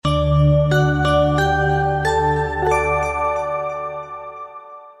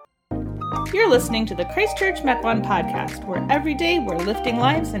listening to the Christ Church Mequon podcast, where every day we're lifting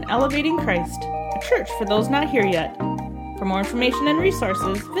lives and elevating Christ, a church for those not here yet. For more information and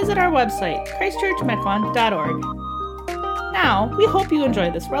resources, visit our website, christchurchmequon.org. Now, we hope you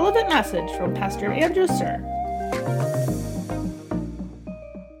enjoy this relevant message from Pastor Andrew Sir.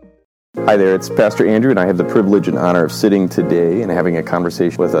 Hi there, it's Pastor Andrew, and I have the privilege and honor of sitting today and having a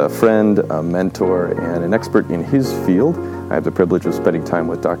conversation with a friend, a mentor, and an expert in his field. I have the privilege of spending time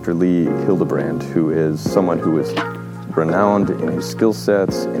with Dr. Lee Hildebrand, who is someone who is renowned in his skill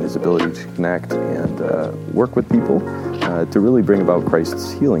sets, in his ability to connect and work with people to really bring about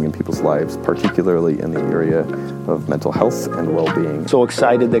Christ's healing in people's lives, particularly in the area of mental health and well-being. So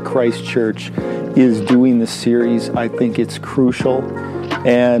excited that Christ Church is doing this series. I think it's crucial.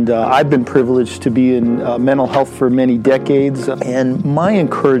 And I've been privileged to be in mental health for many decades. And my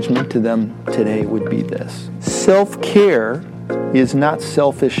encouragement to them today would be this. Self-care is not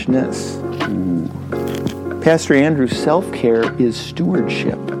selfishness. Pastor Andrew, self-care is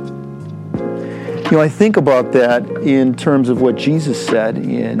stewardship. You know, I think about that in terms of what Jesus said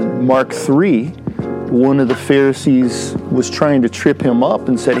in Mark 3. One of the Pharisees was trying to trip him up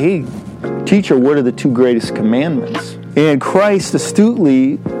and said, "Hey, teacher, what are the two greatest commandments?" And Christ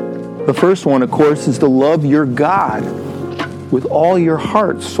astutely, the first one, of course, is to love your God with all your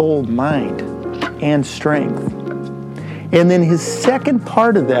heart, soul, mind, and strength. And then his second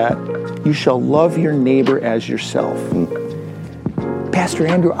part of that, you shall love your neighbor as yourself. Pastor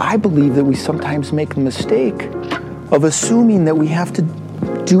Andrew, I believe that we sometimes make the mistake of assuming that we have to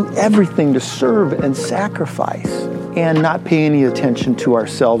do everything to serve and sacrifice and not pay any attention to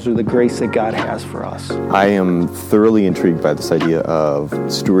ourselves or the grace that God has for us. I am thoroughly intrigued by this idea of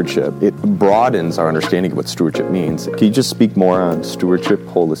stewardship. It broadens our understanding of what stewardship means. Can you just speak more on stewardship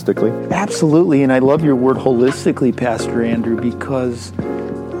holistically? Absolutely, and I love your word holistically, Pastor Andrew, because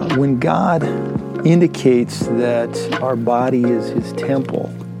when God indicates that our body is his temple,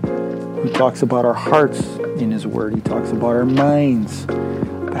 he talks about our hearts in his word, he talks about our minds.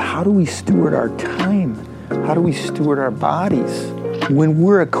 But how do we steward our time? How do we steward our bodies? When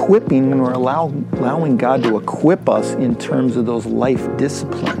we're equipping, when we're allowing God to equip us in terms of those life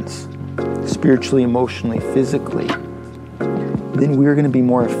disciplines, spiritually, emotionally, physically, then we're going to be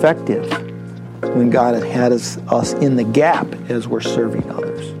more effective when God had us in the gap as we're serving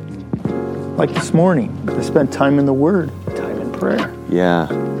others. Like this morning, I spent time in the Word, time in prayer. Yeah.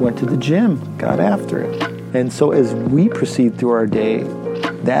 Went to the gym, got after it. And so as we proceed through our day,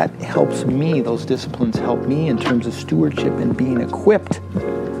 that helps me, those disciplines help me in terms of stewardship and being equipped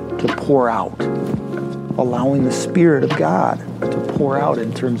to pour out, allowing the Spirit of God to pour out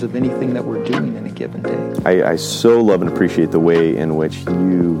in terms of anything that we're doing in a given day. I so love and appreciate the way in which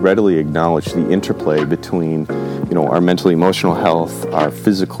you readily acknowledge the interplay between, our mental, emotional health, our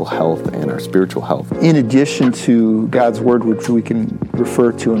physical health, and our spiritual health. In addition to God's Word, which we can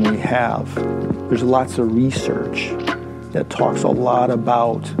refer to and we have, there's lots of research that talks a lot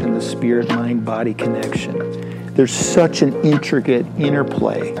about in the spirit-mind-body connection. There's such an intricate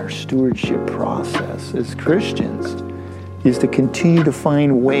interplay. Our stewardship process as Christians is to continue to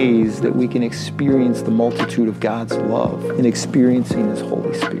find ways that we can experience the multitude of God's love and experiencing his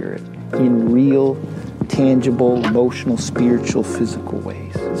Holy Spirit in real, tangible, emotional, spiritual, physical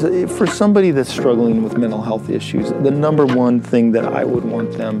ways. So for somebody that's struggling with mental health issues, the number one thing that I would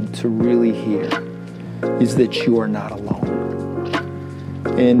want them to really hear is that you are not alone.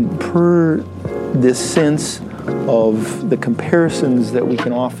 And per this sense of the comparisons that we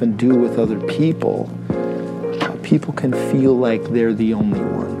can often do with other people, people can feel like they're the only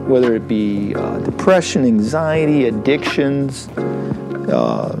one. Whether it be depression, anxiety, addictions,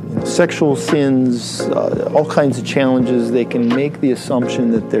 sexual sins, all kinds of challenges, they can make the assumption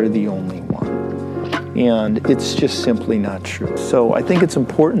that they're the only one. And it's just simply not true. So I think it's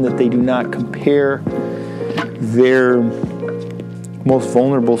important that they do not compare their most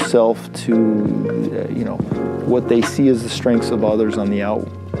vulnerable self to, what they see as the strengths of others on the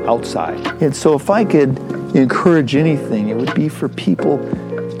outside. And so if I could encourage anything, it would be for people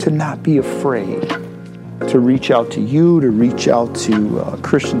to not be afraid to reach out to you, to reach out to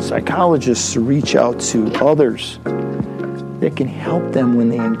Christian psychologists, to reach out to others that can help them when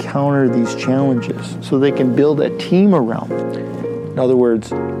they encounter these challenges so they can build a team around them. In other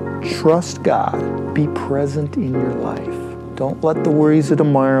words, trust God. Be present in your life. Don't let the worries of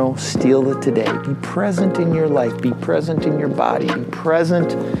tomorrow steal the today. Be present in your life. Be present in your body. Be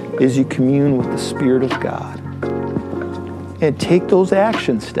present as you commune with the Spirit of God. And take those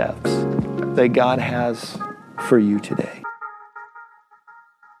action steps that God has for you today.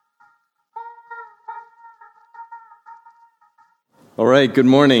 All right, good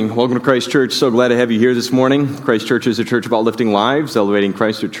morning. Welcome to Christ Church. So glad to have you here this morning. Christ Church is a church about lifting lives, elevating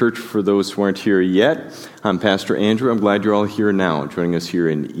Christ, a church for those who aren't here yet. I'm Pastor Andrew. I'm glad you're all here now, joining us here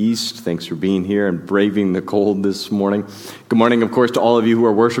in East. Thanks for being here and braving the cold this morning. Good morning, of course, to all of you who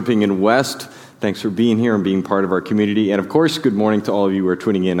are worshiping in West. Thanks for being here and being part of our community. And of course, good morning to all of you who are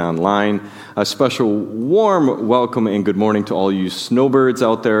tuning in online. A special warm welcome and good morning to all you snowbirds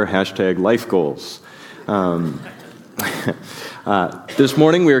out there. Hashtag life goals. This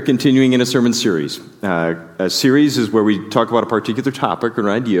morning we are continuing in a sermon series. A series is where we talk about a particular topic or an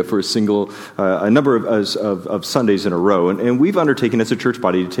idea for a number of Sundays in a row. And we've undertaken as a church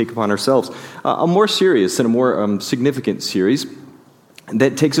body to take upon ourselves a more serious and a more significant series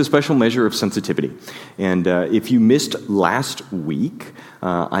that takes a special measure of sensitivity. And if you missed last week,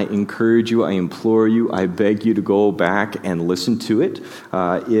 I encourage you, I implore you, I beg you to go back and listen to it.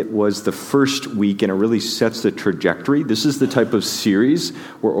 It was the first week, and it really sets the trajectory. This is the type of series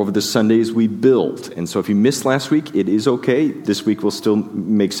where over the Sundays we build. And so if you missed last week, it is okay. This week will still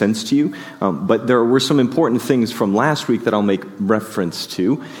make sense to you. But there were some important things from last week that I'll make reference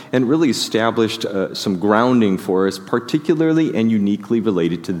to, and really established some grounding for us, particularly and uniquely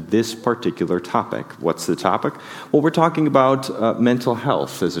related to this particular topic. What's the topic? Well, we're talking about mental health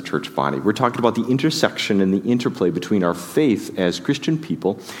as a church body. We're talking about the intersection and the interplay between our faith as Christian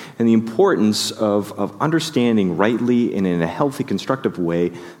people and the importance of understanding rightly and in a healthy, constructive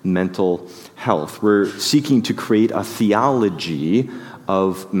way mental health. We're seeking to create a theology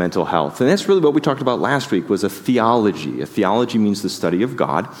of mental health. And that's really what we talked about last week, was a theology. A theology means the study of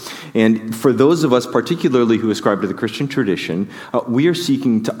God. And for those of us particularly who ascribe to the Christian tradition, we are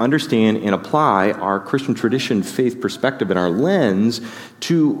seeking to understand and apply our Christian tradition faith perspective and our lens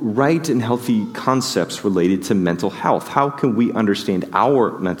to right and healthy concepts related to mental health. How can we understand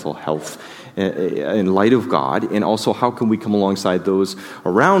our mental health in light of God, and also how can we come alongside those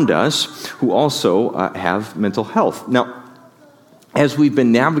around us who also have mental health? Now, as we've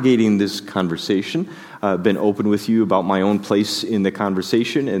been navigating this conversation, I've been open with you about my own place in the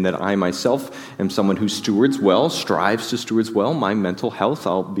conversation, and that I myself am someone who strives to steward well my mental health.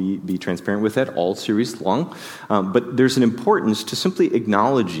 I'll be transparent with that all series long. But there's an importance to simply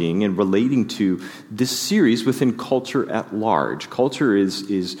acknowledging and relating to this series within culture at large. Culture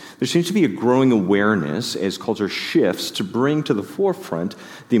there seems to be a growing awareness as culture shifts to bring to the forefront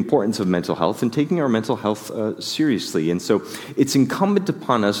the importance of mental health and taking our mental health seriously. And so it's incumbent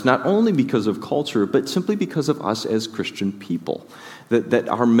upon us, not only because of culture, but simply because of us as Christian people, that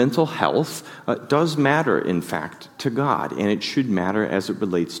our mental health does matter, in fact, to God, and it should matter as it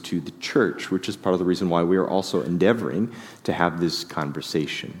relates to the church, which is part of the reason why we are also endeavoring to have this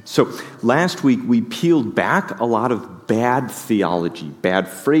conversation. So last week, we peeled back a lot of bad theology, bad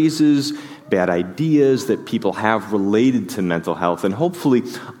phrases, bad ideas that people have related to mental health, and hopefully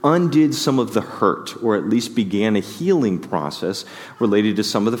undid some of the hurt, or at least began a healing process related to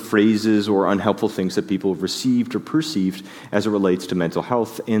some of the phrases or unhelpful things that people have received or perceived as it relates to mental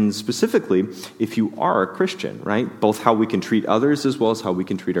health, and specifically, if you are a Christian, right? Both how we can treat others as well as how we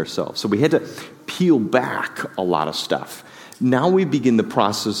can treat ourselves. So we had to peel back a lot of stuff. Now we begin the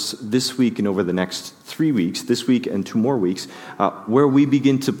process this week and over the next 3 weeks, this week and 2 more weeks, where we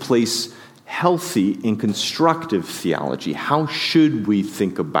begin to place healthy and constructive theology. How should we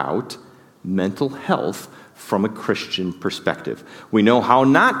think about mental health from a Christian perspective? We know how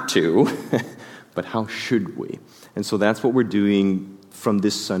not to, but how should we? And so that's what we're doing from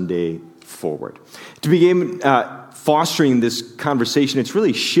this Sunday forward. To begin fostering this conversation, it's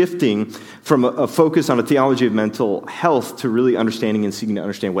really shifting from a focus on a theology of mental health to really understanding and seeking to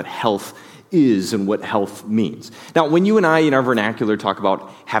understand what health is and what health means. Now, when you and I in our vernacular talk about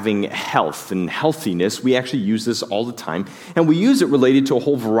having health and healthiness, we actually use this all the time, and we use it related to a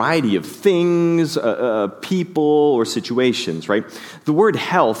whole variety of things, people, or situations, right? The word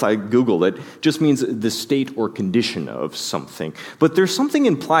health, I Googled it, just means the state or condition of something. But there's something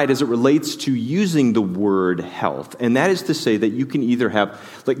implied as it relates to using the word health, and that is to say that you can either have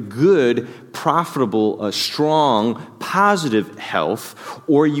good, profitable, strong, positive health,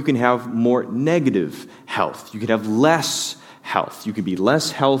 or you can have more negative health. You can have less health. You can be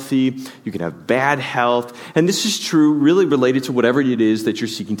less healthy. You can have bad health. And this is true really related to whatever it is that you're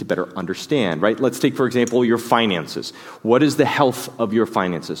seeking to better understand, right? Let's take, for example, your finances. What is the health of your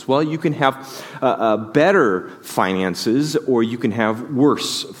finances? Well, you can have better finances or you can have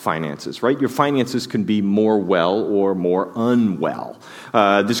worse finances, right? Your finances can be more well or more unwell.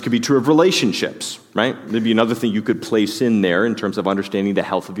 This could be true of relationships. right? There'd be another thing you could place in there in terms of understanding the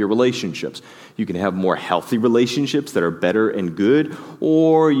health of your relationships. You can have more healthy relationships that are better and good,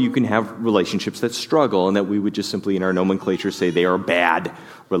 or you can have relationships that struggle and that we would just simply in our nomenclature say they are bad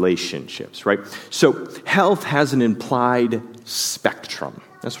relationships, right? So health has an implied spectrum.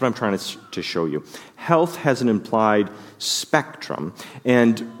 That's what I'm trying to show you. Health has an implied spectrum.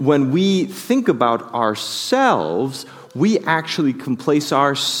 And when we think about ourselves, we actually can place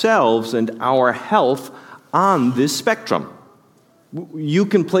ourselves and our health on this spectrum. You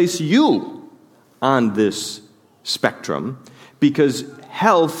can place you on this spectrum because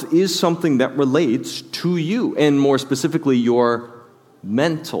health is something that relates to you, and more specifically, your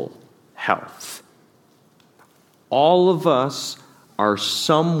mental health. All of us are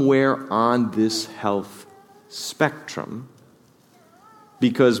somewhere on this health spectrum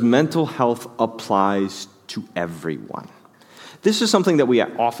because mental health applies to everyone. This is something that we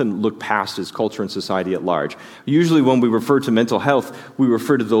often look past as culture and society at large. Usually when we refer to mental health, we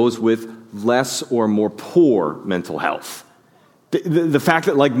refer to those with less or more poor mental health. The fact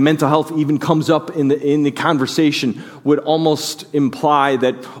that mental health even comes up in the conversation would almost imply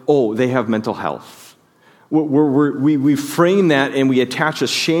that, they have mental health. We frame that and we attach a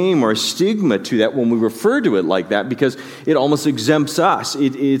shame or a stigma to that when we refer to it like that because it almost exempts us.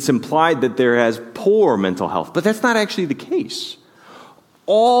 It's implied that there has poor mental health, but that's not actually the case.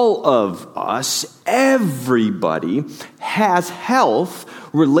 All of us, everybody, has health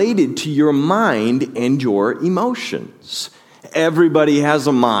related to your mind and your emotions. Everybody has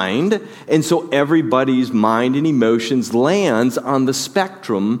a mind, and so everybody's mind and emotions lands on the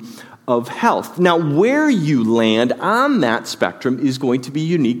spectrum of health. Now, where you land on that spectrum is going to be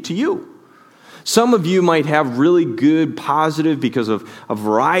unique to you. Some of you might have really good, positive, because of a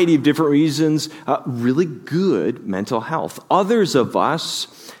variety of different reasons, really good mental health. Others of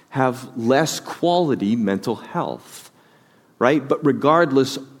us have less quality mental health, right? But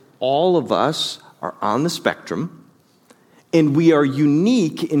regardless, all of us are on the spectrum, and we are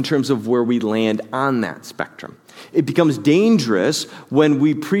unique in terms of where we land on that spectrum. It becomes dangerous when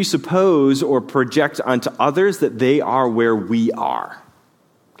we presuppose or project onto others that they are where we are.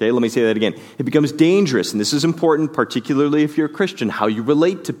 Okay, let me say that again. It becomes dangerous, and this is important, particularly if you're a Christian, how you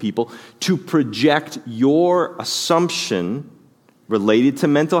relate to people, to project your assumption related to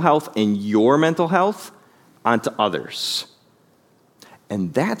mental health and your mental health onto others.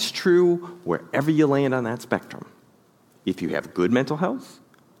 And that's true wherever you land on that spectrum. If you have good mental health,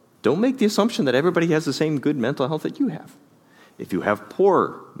 don't make the assumption that everybody has the same good mental health that you have. If you have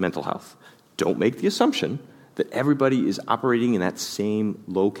poor mental health, don't make the assumption that everybody is operating in that same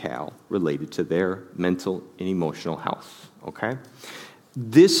locale related to their mental and emotional health, okay?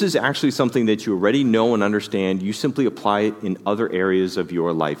 This is actually something that you already know and understand. You simply apply it in other areas of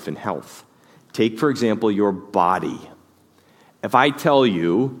your life and health. Take, for example, your body. If I tell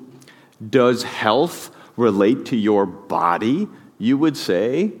you, does health relate to your body, you would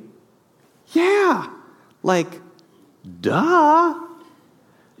say, yeah, duh.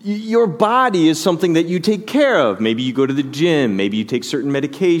 Your body is something that you take care of. Maybe you go to the gym, maybe you take certain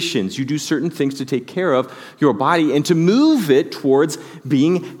medications, you do certain things to take care of your body and to move it towards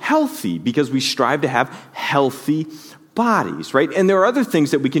being healthy because we strive to have healthy bodies, right? And there are other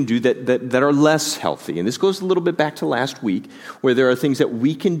things that we can do that are less healthy. And this goes a little bit back to last week, where there are things that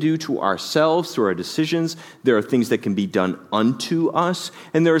we can do to ourselves through our decisions. There are things that can be done unto us.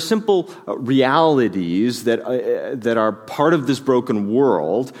 And there are simple realities that are part of this broken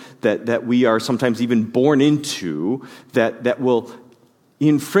world that we are sometimes even born into that will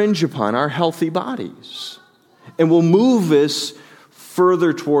infringe upon our healthy bodies and will move us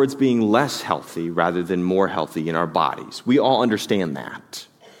further towards being less healthy rather than more healthy in our bodies. We all understand that.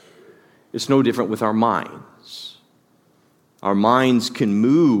 It's no different with our minds. Our minds can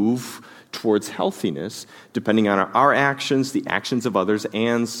move towards healthiness depending on our actions, the actions of others,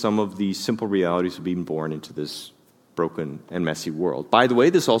 and some of the simple realities of being born into this broken and messy world. By the way,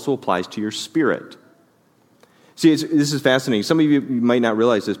 this also applies to your spirit. See, this is fascinating. Some of you might not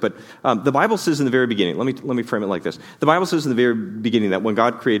realize this, but the Bible says in the very beginning, let me frame it like this. The Bible says in the very beginning that when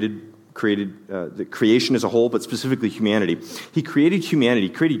God created the creation as a whole, but specifically humanity, He created humanity,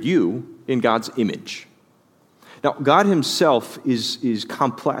 created you in God's image. Now, God Himself is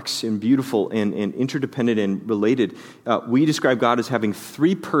complex and beautiful and interdependent and related. We describe God as having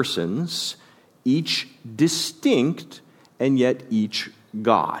three persons, each distinct and yet each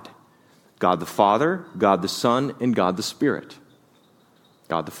God. God the Father, God the Son, and God the Spirit.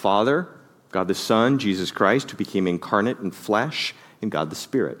 God the Father, God the Son, Jesus Christ, who became incarnate in flesh, and God the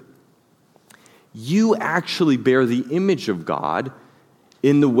Spirit. You actually bear the image of God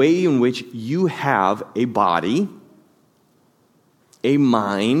in the way in which you have a body, a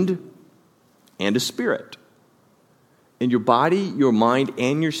mind, and a spirit. And your body, your mind,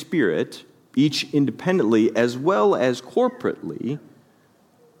 and your spirit, each independently as well as corporately,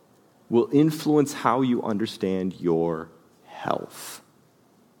 will influence how you understand your health.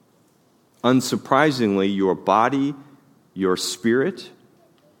 Unsurprisingly, your body, your spirit,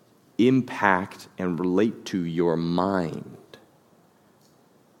 impact and relate to your mind.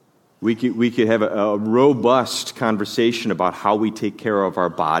 We could have a robust conversation about how we take care of our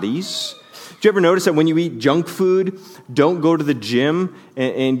bodies. Do you ever notice that when you eat junk food, don't go to the gym,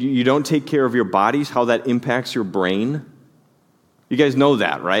 and you don't take care of your bodies, how that impacts your brain? You guys know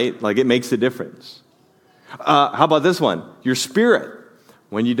that, right? Like, it makes a difference. How about this one? Your spirit.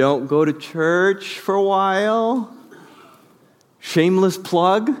 When you don't go to church for a while, shameless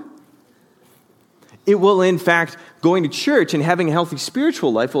plug, it will, in fact, going to church and having a healthy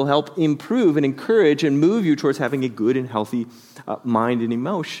spiritual life will help improve and encourage and move you towards having a good and healthy mind and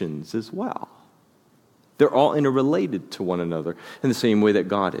emotions as well. They're all interrelated to one another in the same way that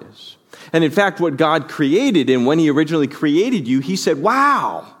God is. And in fact, what God created, and when He originally created you, He said,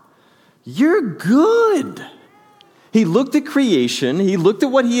 wow, you're good. He looked at creation, He looked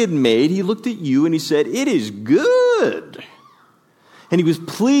at what He had made, He looked at you, and He said, it is good. And He was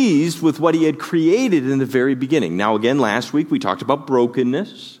pleased with what He had created in the very beginning. Now, again, last week we talked about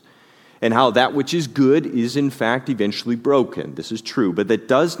brokenness and how that which is good is, in fact, eventually broken. This is true, but that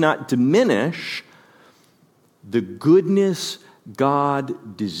does not diminish the goodness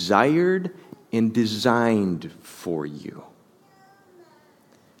God desired and designed for you.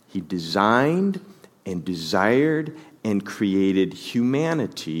 He designed and desired and created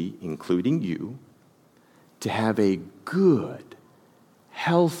humanity, including you, to have a good,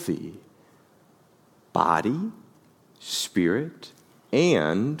 healthy body, spirit,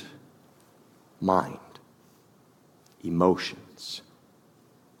 and mind, emotions.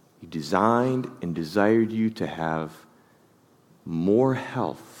 He designed and desired you to have more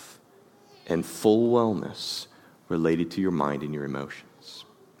health and full wellness related to your mind and your emotions.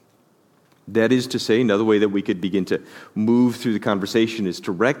 That is to say, another way that we could begin to move through the conversation is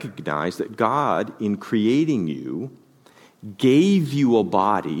to recognize that God, in creating you, gave you a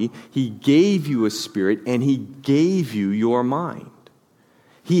body, He gave you a spirit, and He gave you your mind.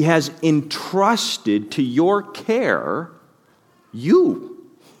 He has entrusted to your care you,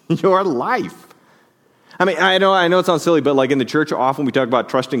 your life. I mean, I know it sounds silly, but like in the church, often we talk about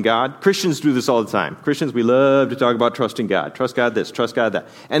trusting God. Christians do this all the time. Christians, we love to talk about trusting God. Trust God this, trust God that.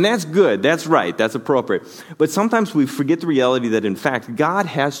 And that's good, that's right, that's appropriate. But sometimes we forget the reality that, in fact, God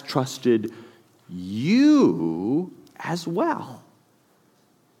has trusted you as well.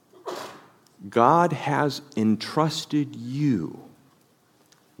 God has entrusted you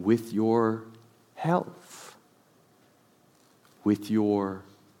with your health, with your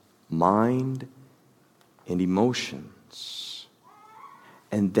mind and emotions.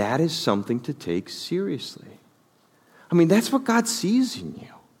 And that is something to take seriously. I mean, that's what God sees in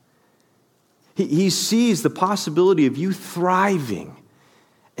you. He sees the possibility of you thriving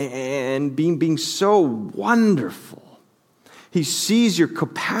and being so wonderful. He sees your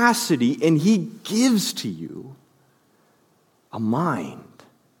capacity, and He gives to you a mind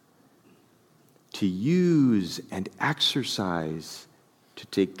to use and exercise to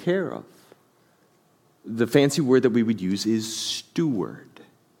take care of. The fancy word that we would use is steward.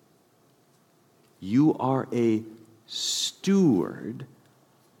 You are a steward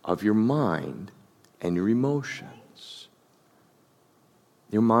of your mind and your emotions.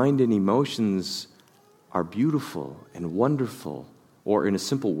 Your mind and emotions are beautiful and wonderful, or in a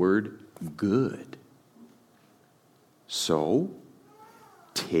simple word, good. So,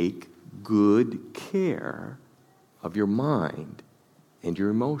 take good care of your mind and your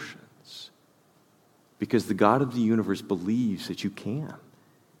emotions. Because the God of the universe believes that you can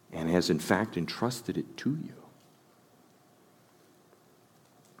and has in fact entrusted it to you.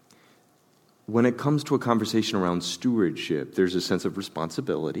 When it comes to a conversation around stewardship, there's a sense of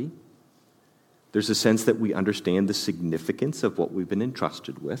responsibility. There's a sense that we understand the significance of what we've been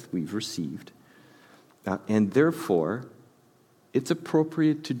entrusted with, we've received. And therefore, it's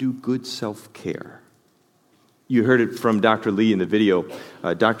appropriate to do good self-care. You heard it from Dr. Lee in the video.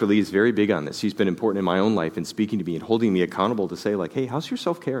 Dr. Lee is very big on this. He's been important in my own life in speaking to me and holding me accountable to say, like, hey, how's your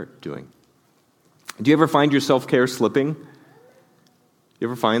self-care doing? Do you ever find your self-care slipping? You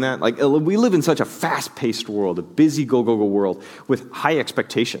ever find that? Like, we live in such a fast-paced world, a busy go world with high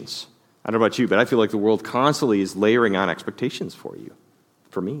expectations. I don't know about you, but I feel like the world constantly is layering on expectations for you,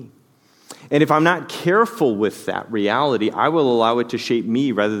 for me. And if I'm not careful with that reality, I will allow it to shape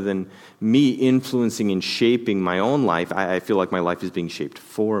me rather than me influencing and shaping my own life. I feel like my life is being shaped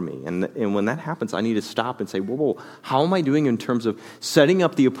for me. And when that happens, I need to stop and say, whoa, how am I doing in terms of setting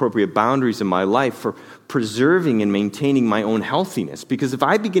up the appropriate boundaries in my life for preserving and maintaining my own healthiness? Because if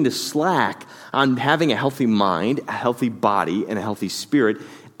I begin to slack on having a healthy mind, a healthy body, and a healthy spirit,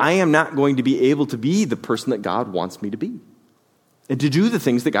 I am not going to be able to be the person that God wants me to be and to do the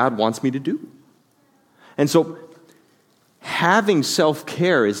things that God wants me to do. And so having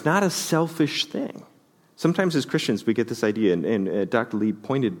self-care is not a selfish thing. Sometimes as Christians we get this idea, and Dr. Lee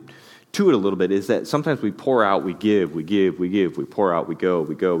pointed to it a little bit, is that sometimes we pour out, we give, we pour out, we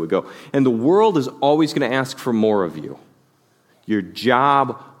go. And the world is always going to ask for more of you. Your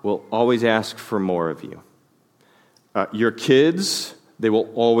job will always ask for more of you. Your kids, they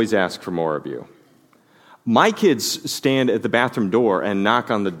will always ask for more of you. My kids stand at the bathroom door and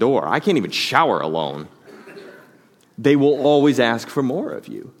knock on the door. I can't even shower alone. They will always ask for more of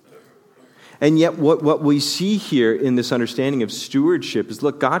you. And yet what we see here in this understanding of stewardship is,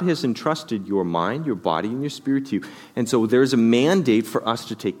 look, God has entrusted your mind, your body, and your spirit to you. And so there's a mandate for us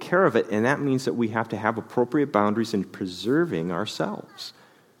to take care of it, and that means that we have to have appropriate boundaries in preserving ourselves.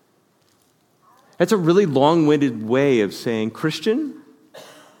 That's a really long-winded way of saying, Christian,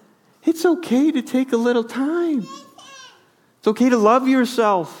 it's okay to take a little time. It's okay to love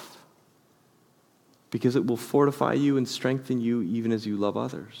yourself because it will fortify you and strengthen you even as you love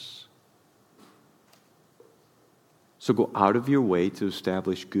others. So go out of your way to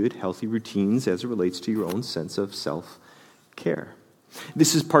establish good, healthy routines as it relates to your own sense of self-care.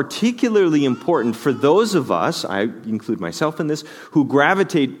 This is particularly important for those of us, I include myself in this, who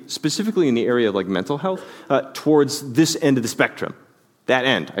gravitate specifically in the area of like mental health towards this end of the spectrum. That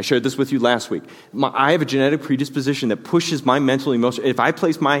end. I shared this with you last week. I have a genetic predisposition that pushes my mental, emotional. If I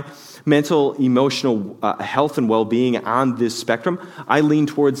place my mental, emotional health and well-being on this spectrum, I lean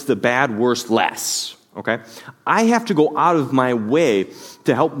towards the bad, worse, less. Okay? I have to go out of my way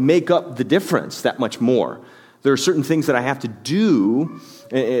to help make up the difference that much more. There are certain things that I have to do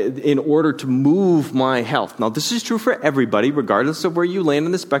in order to move my health. Now, this is true for everybody, regardless of where you land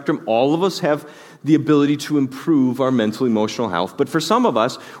on the spectrum. All of us have the ability to improve our mental, emotional health. But for some of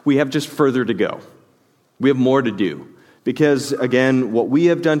us, we have just further to go. We have more to do. Because, again, what we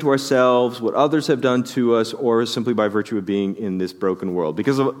have done to ourselves, what others have done to us, or simply by virtue of being in this broken world.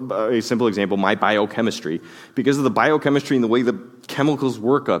 Because of a simple example, my biochemistry. Because of the biochemistry and the way the chemicals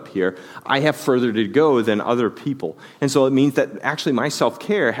work up here, I have further to go than other people. And so it means that actually my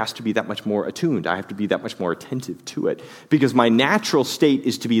self-care has to be that much more attuned. I have to be that much more attentive to it. Because my natural state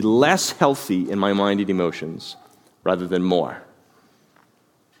is to be less healthy in my mind and emotions rather than more.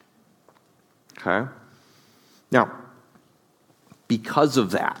 Okay? Now, because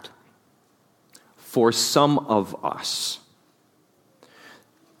of that, for some of us,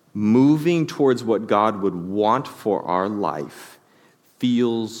 moving towards what God would want for our life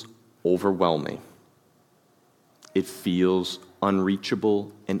feels overwhelming. It feels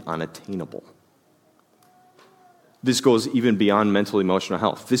unreachable and unattainable. This goes even beyond mental, emotional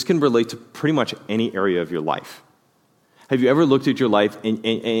health. This can relate to pretty much any area of your life. Have you ever looked at your life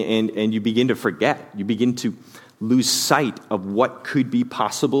and you begin to forget? You begin to lose sight of what could be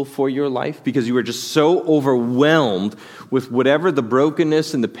possible for your life because you are just so overwhelmed with whatever the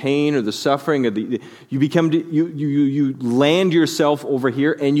brokenness and the pain or the suffering or you land yourself over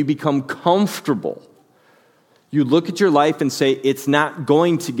here and you become comfortable. You look at your life and say, it's not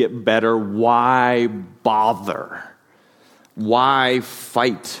going to get better. Why bother? Why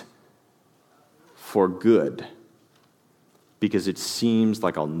fight for good? Because it seems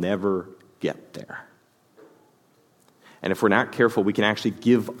like I'll never get there. And if we're not careful, we can actually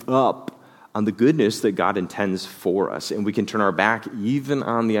give up on the goodness that God intends for us. And we can turn our back even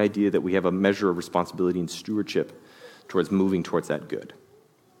on the idea that we have a measure of responsibility and stewardship towards moving towards that good.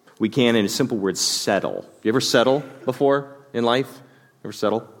 We can, in a simple word, settle. You ever settle before in life? Ever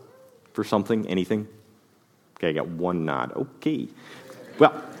settle for something, anything? Okay, I got one nod. Okay.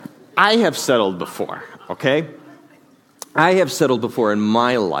 Well, I have settled before, okay? I have settled before in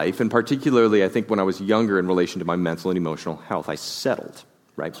my life, and particularly I think when I was younger in relation to my mental and emotional health, I settled,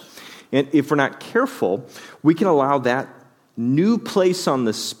 right? And if we're not careful, we can allow that new place on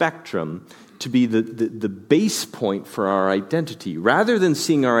the spectrum to be the base point for our identity. Rather than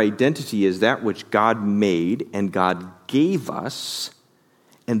seeing our identity as that which God made and God gave us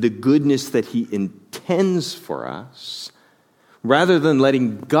and the goodness that He intends for us, rather than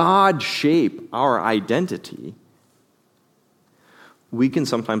letting God shape our identity, we can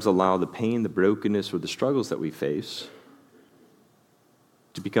sometimes allow the pain, the brokenness, or the struggles that we face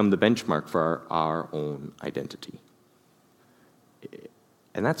to become the benchmark for our own identity.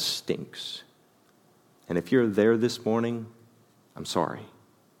 And that stinks. And if you're there this morning, I'm sorry.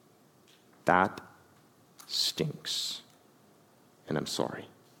 That stinks. And I'm sorry.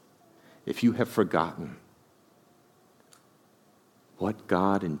 If you have forgotten what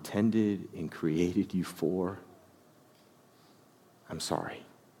God intended and created you for, I'm sorry.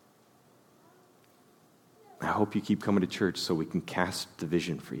 I hope you keep coming to church so we can cast the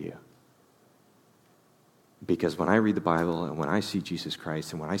vision for you. Because when I read the Bible and when I see Jesus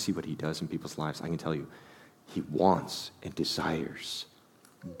Christ and when I see what he does in people's lives, I can tell you, he wants and desires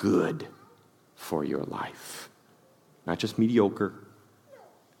good for your life. Not just mediocre,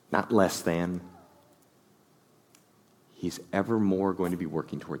 not less than. He's ever more going to be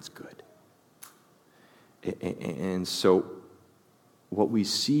working towards good. And so what we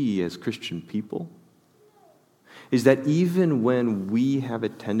see as Christian people is that even when we have a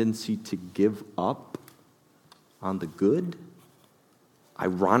tendency to give up on the good,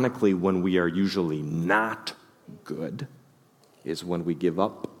 ironically, when we are usually not good, is when we give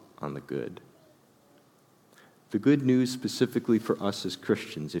up on the good. The good news specifically for us as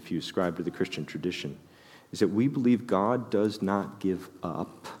Christians, if you ascribe to the Christian tradition, is that we believe God does not give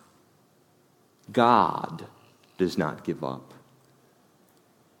up. God does not give up.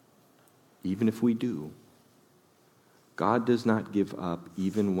 Even if we do. God does not give up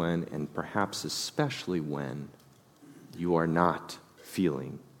even when, and perhaps especially when, you are not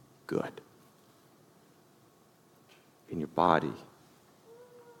feeling good. In your body,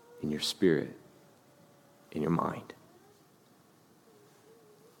 in your spirit, in your mind.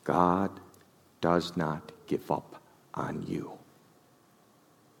 God does not give up on you.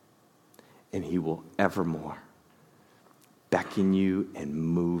 And he will evermore beckon you and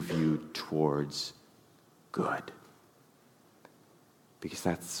move you towards good. Because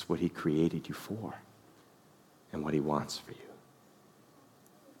that's what he created you for and what he wants for you.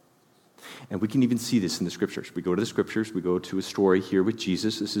 And we can even see this in the Scriptures. We go to the Scriptures, we go to a story here with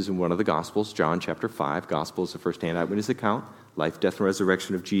Jesus. This is in one of the Gospels, John chapter 5. Gospel is the first-hand eyewitness account, life, death, and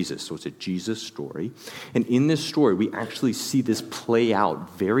resurrection of Jesus. So it's a Jesus story. And in this story, we actually see this play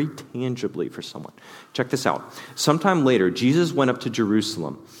out very tangibly for someone. Check this out. Sometime later, Jesus went up to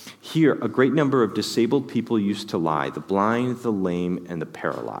Jerusalem. Here, a great number of disabled people used to lie, the blind, the lame, and the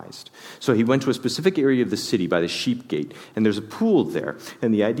paralyzed. So he went to a specific area of the city by the sheep gate, and there's a pool there.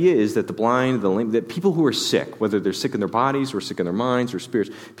 And the idea is that the blind, the lame, that people who are sick, whether they're sick in their bodies or sick in their minds or spirits,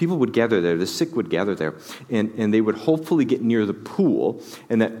 people would gather there, the sick would gather there, and they would hopefully get near the pool,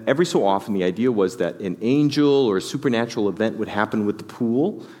 and that every so often the idea was that an angel or a supernatural event would happen with the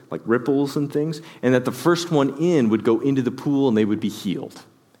pool, like ripples and things, and that the first one in would go into the pool and they would be healed.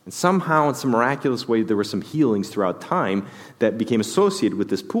 And somehow, in some miraculous way, there were some healings throughout time that became associated with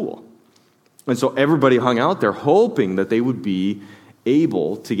this pool. And so everybody hung out there hoping that they would be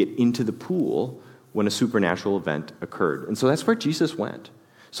able to get into the pool when a supernatural event occurred. And so that's where Jesus went.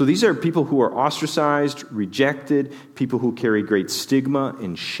 So these are people who are ostracized, rejected, people who carry great stigma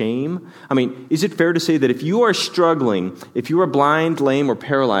and shame. I mean, is it fair to say that if you are struggling, if you are blind, lame, or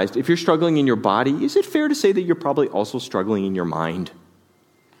paralyzed, if you're struggling in your body, is it fair to say that you're probably also struggling in your mind?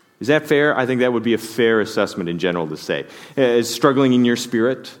 Is that fair? I think that would be a fair assessment in general to say. Is struggling in your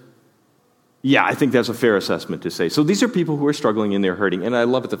spirit? Yeah, I think that's a fair assessment to say. So these are people who are struggling and they're hurting. And I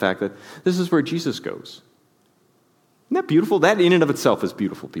love it, the fact that this is where Jesus goes. Isn't that beautiful? That in and of itself is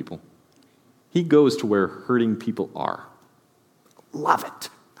beautiful, people. He goes to where hurting people are. Love it.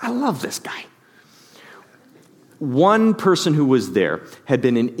 I love this guy. One person who was there had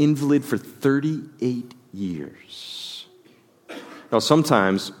been an invalid for 38 years. Now,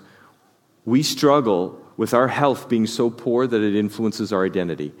 sometimes we struggle with our health being so poor that it influences our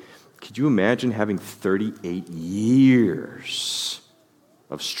identity. Could you imagine having 38 years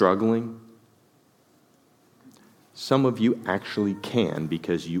of struggling? Some of you actually can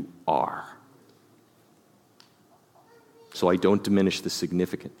because you are. So I don't diminish the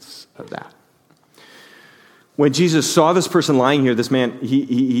significance of that. When Jesus saw this person lying here, this man,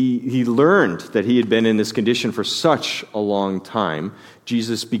 he learned that he had been in this condition for such a long time.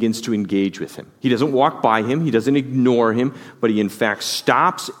 Jesus begins to engage with him. He doesn't walk by him. He doesn't ignore him. But he, in fact,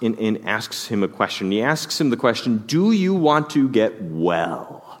 stops and asks him a question. He asks him the question, do you want to get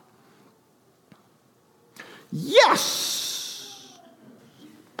well? Yes!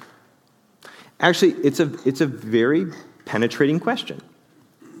 Actually, it's a very penetrating question.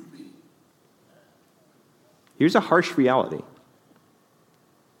 Here's a harsh reality.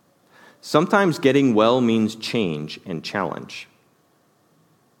 Sometimes getting well means change and challenge.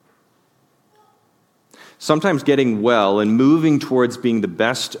 Sometimes getting well and moving towards being the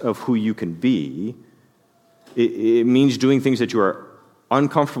best of who you can be, it means doing things that you are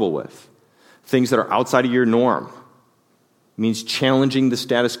uncomfortable with, things that are outside of your norm. It means challenging the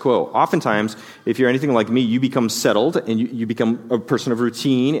status quo. Oftentimes, if you're anything like me, you become settled and you become a person of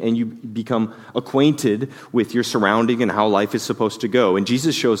routine and you become acquainted with your surrounding and how life is supposed to go. And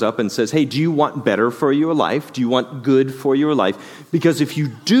Jesus shows up and says, hey, do you want better for your life? Do you want good for your life? Because if you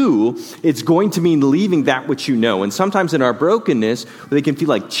do, it's going to mean leaving that which you know. And sometimes in our brokenness, they can feel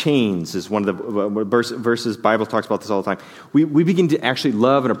like chains, is one of the verses. Bible talks about this all the time. We begin to actually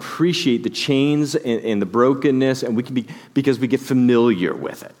love and appreciate the chains and the brokenness, and we can be because we get familiar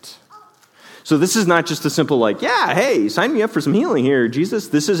with it. So this is not just a simple like, yeah, hey, sign me up for some healing here, Jesus.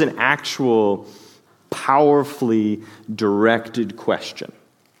 This is an actual, powerfully directed question.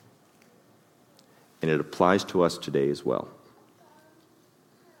 And it applies to us today as well.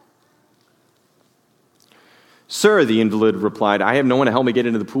 Sir, the invalid replied, I have no one to help me get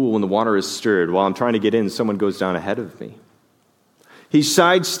into the pool when the water is stirred. While I'm trying to get in, someone goes down ahead of me. He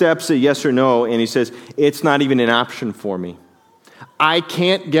sidesteps a yes or no, and he says, it's not even an option for me. I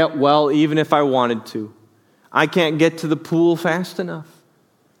can't get well even if I wanted to. I can't get to the pool fast enough.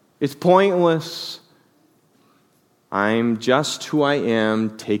 It's pointless. I'm just who I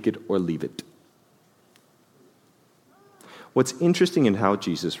am, take it or leave it. What's interesting in how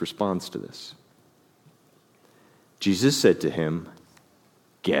Jesus responds to this? Jesus said to him,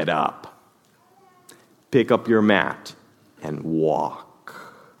 get up, pick up your mat, and walk.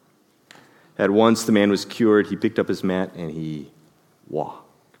 At once the man was cured. He picked up his mat and he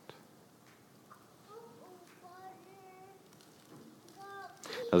walked.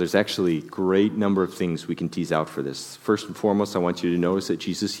 Now there's actually a great number of things we can tease out for this. First and foremost, I want you to notice that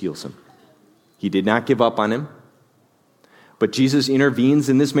Jesus heals him. He did not give up on him, but Jesus intervenes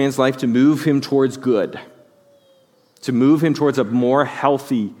in this man's life to move him towards good, to move him towards a more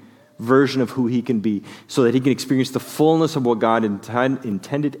healthy version of who he can be, so that he can experience the fullness of what God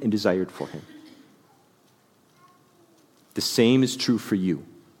intended and desired for him. The same is true for you.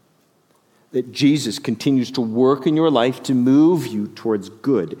 That Jesus continues to work in your life to move you towards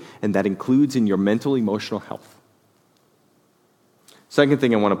good, and that includes in your mental, emotional health. Second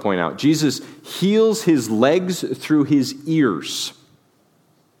thing I want to point out, Jesus heals his legs through his ears.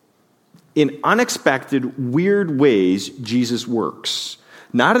 In unexpected, weird ways, Jesus works.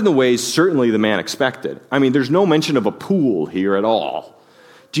 Not in the ways certainly the man expected. I mean, there's no mention of a pool here at all.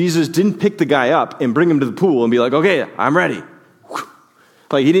 Jesus didn't pick the guy up and bring him to the pool and be like, okay, I'm ready.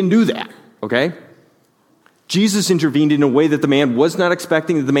 Like, he didn't do that, okay? Jesus intervened in a way that the man was not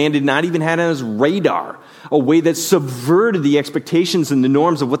expecting, that the man did not even have on his radar, a way that subverted the expectations and the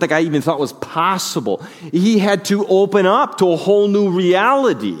norms of what the guy even thought was possible. He had to open up to a whole new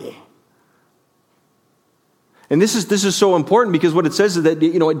reality. And this is so important because what it says is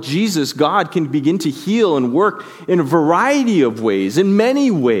that, Jesus, God, can begin to heal and work in a variety of ways, in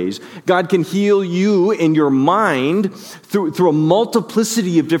many ways. God can heal you in your mind through a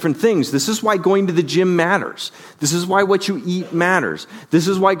multiplicity of different things. This is why going to the gym matters. This is why what you eat matters. This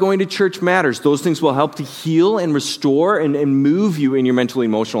is why going to church matters. Those things will help to heal and restore and move you in your mental,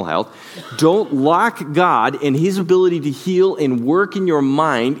 emotional health. Don't lock God and his ability to heal and work in your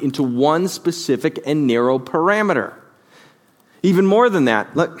mind into one specific and narrow parameter. Even more than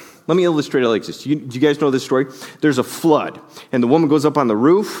that, let me illustrate it like this. Do you guys know this story? There's a flood, and the woman goes up on the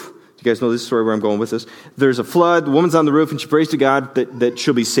roof. Do you guys know this story where I'm going with this? There's a flood, the woman's on the roof, and she prays to God that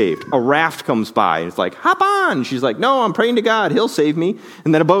she'll be saved. A raft comes by, and it's like, hop on! She's like, no, I'm praying to God, he'll save me.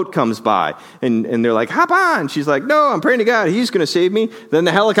 And then a boat comes by, and they're like, hop on! She's like, no, I'm praying to God, he's going to save me. Then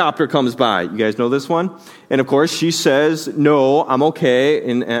the helicopter comes by. You guys know this one? And of course, she says, no, I'm okay,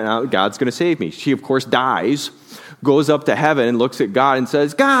 and God's going to save me. She, of course, dies, goes up to heaven and looks at God and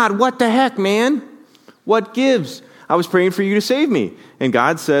says, God, what the heck, man? What gives? I was praying for you to save me. And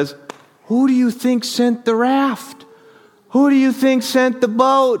God says, who do you think sent the raft? Who do you think sent the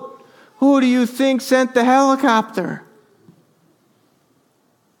boat? Who do you think sent the helicopter?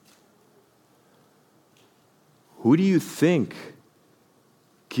 Who do you think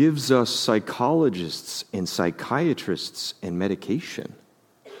gives us psychologists and psychiatrists and medication?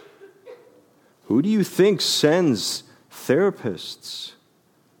 Who do you think sends therapists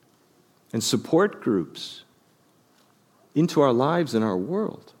and support groups into our lives and our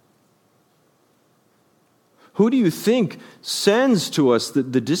world? Who do you think sends to us the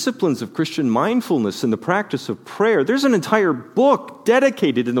disciplines of Christian mindfulness and the practice of prayer? There's an entire book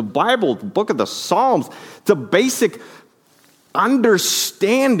dedicated in the Bible, the book of the Psalms, to basic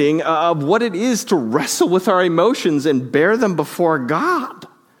understanding of what it is to wrestle with our emotions and bear them before God.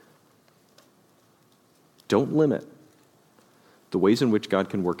 don't limit the ways in which God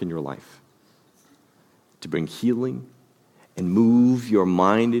can work in your life to bring healing and move your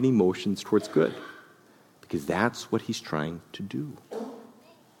mind and emotions towards good, because that's what he's trying to do.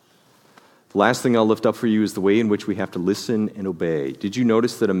 The last thing I'll lift up for you is the way in which we have to listen and obey. Did you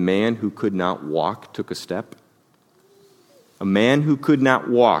notice that a man who could not walk took a step? A man who could not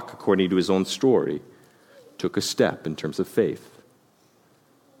walk, according to his own story, took a step in terms of faith.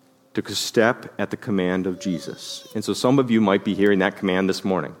 Took a step at the command of Jesus. And so some of you might be hearing that command this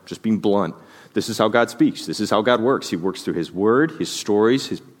morning, just being blunt. This is how God speaks. This is how God works. He works through his word, his stories,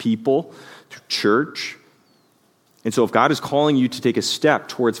 his people, through church. And so if God is calling you to take a step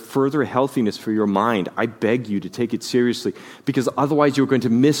towards further healthiness for your mind, I beg you to take it seriously, because otherwise you're going to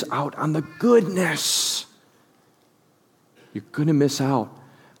miss out on the goodness. You're going to miss out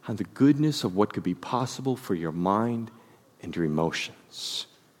on the goodness of what could be possible for your mind and your emotions.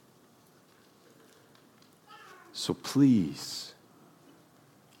 So please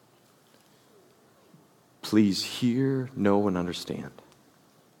hear, know, and understand.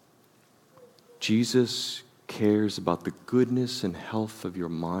 Jesus cares about the goodness and health of your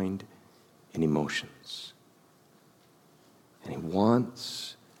mind and emotions. And he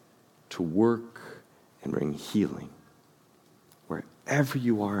wants to work and bring healing wherever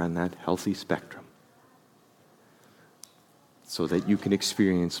you are on that healthy spectrum, so that you can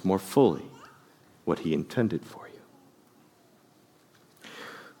experience more fully what he intended for you.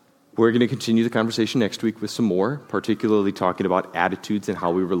 We're going to continue the conversation next week with some more, particularly talking about attitudes and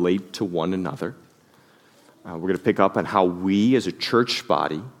how we relate to one another. We're going to pick up on how we as a church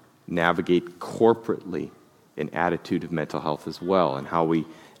body navigate corporately an attitude of mental health as well, and how we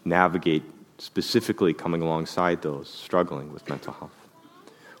navigate specifically coming alongside those struggling with mental health.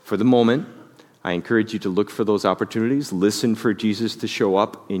 For the moment, I encourage you to look for those opportunities, listen for Jesus to show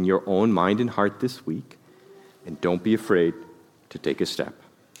up in your own mind and heart this week, and don't be afraid to take a step.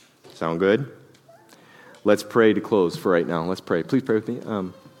 Sound good? Let's pray to close for right now. Let's pray. Please pray with me.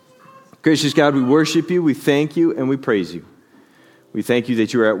 Gracious God, we worship you, we thank you, and we praise you. We thank you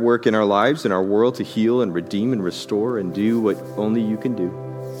that you are at work in our lives, in our world, to heal and redeem and restore and do what only you can do.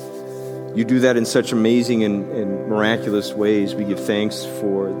 You do that in such amazing and miraculous ways. We give thanks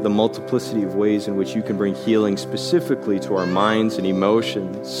for the multiplicity of ways in which you can bring healing specifically to our minds and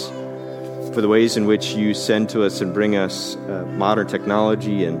emotions, for the ways in which you send to us and bring us modern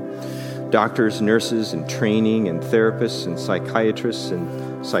technology and doctors, nurses, and training, and therapists, and psychiatrists, and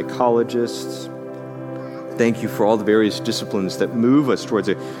psychologists. Thank you for all the various disciplines that move us towards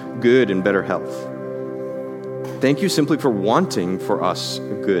a good and better health. Thank you simply for wanting for us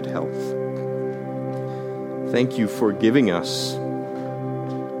a good health. Thank you for giving us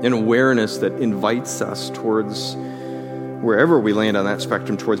an awareness that invites us towards, wherever we land on that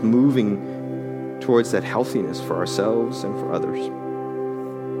spectrum, towards moving towards that healthiness for ourselves and for others.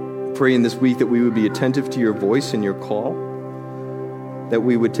 Pray in this week that we would be attentive to your voice and your call, that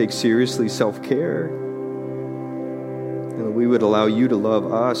we would take seriously self-care, and that we would allow you to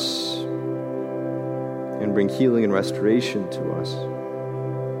love us and bring healing and restoration to us,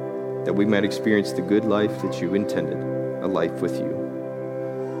 that we might experience the good life that you intended, a life with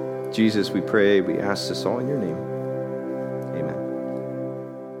you. Jesus, we pray, we ask this all in your name. Amen.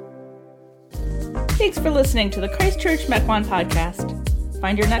 Thanks for listening to the Christ Church Mequon podcast.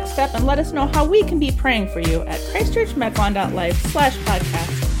 Find your next step and let us know how we can be praying for you at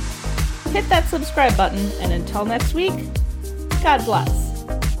christchurchmequon.life/podcast. Hit that subscribe button, and until next week, God bless.